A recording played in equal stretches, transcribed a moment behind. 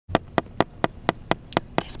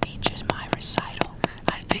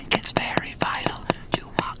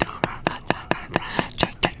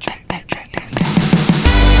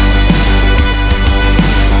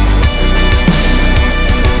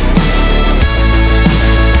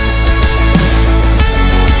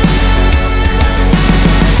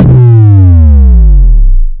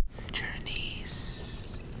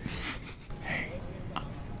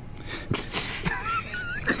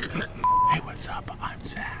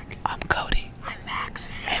I'm Cody. I'm Max.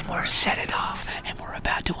 And we're set it off, and we're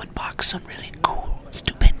about to unbox some really cool,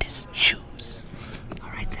 stupendous shoes.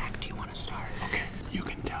 Alright, Zach, do you want to start? Okay, you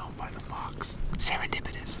can tell by the box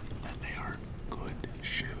Serendipitous. that they are good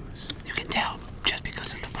shoes. You can tell just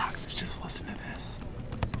because of the box. Just listen to this.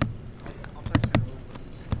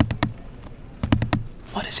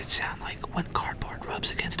 What does it sound like when cardboard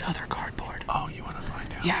rubs against other cardboard? Oh, you want to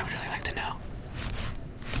find out? Yeah, I would really like to know.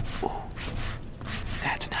 Ooh,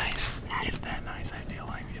 that's nice. Is that nice? I feel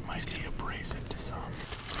like it might be abrasive to some.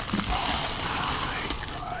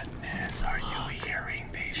 Oh my goodness, are you hearing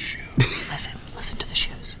these shoes? Listen to the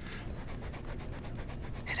shoes.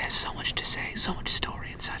 It has so much to say, so much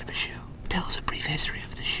story inside of a shoe. Tell us a brief history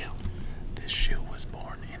of the shoe. This shoe was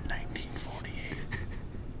born in 1948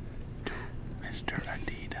 to Mr.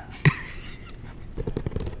 Adidas.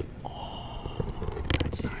 Oh,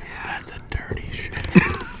 That's nice. That's a dirty shoe.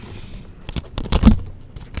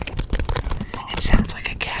 it sounds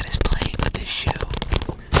like a cat is playing with this shoe.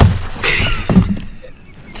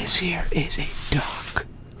 This here is a Doc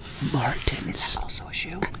Martens. Also a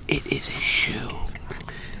shoe? It is a shoe.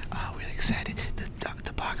 Really excited.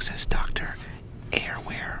 The box says Dr.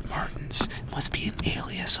 Airwear Martens. Must be an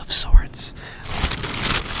alias of sorts.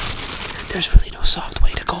 There's really no soft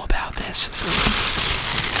way to go about this. So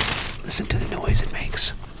listen to the noise it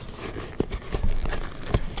makes.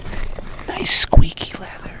 Nice squeaky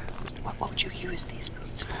leather. What would you use these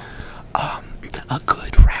boots for? A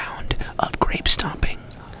good round of grape stomping.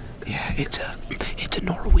 Yeah, it's a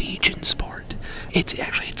Norwegian sport. It's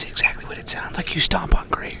exactly what it sounds like. You stomp on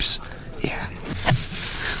grapes. Yeah.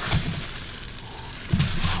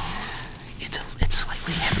 It's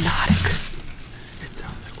slightly hypnotic. It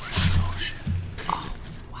sounds like we're in the ocean. Oh,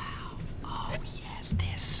 wow. Oh, yes,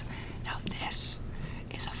 this. Now this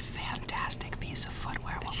is a fantastic piece of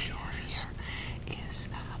footwear. What we have here is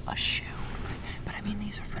a shoe. But I mean,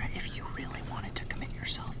 these are for if you really wanted to commit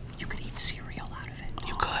yourself, you could eat cereal out of it.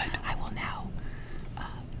 You could. I will now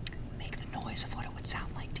make the noise of what it would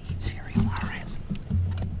sound like to eat cereal out of it.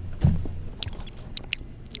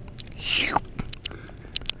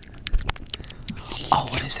 Oh,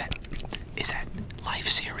 what is that? Is that Life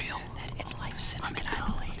cereal? It's Life Cinnamon, I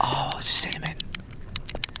believe. Oh, cinnamon.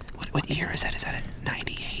 What year is that? Is that a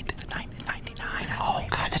 98? It's a 99. Oh,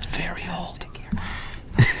 God, that's very old.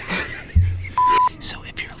 So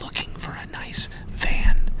if you're looking for a nice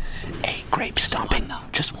van, a grape stomping,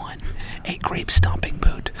 just one, a grape stomping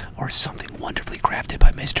boot, or something wonderfully crafted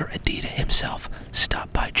by Mr. Adidas himself,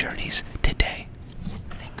 stop by Journeys today.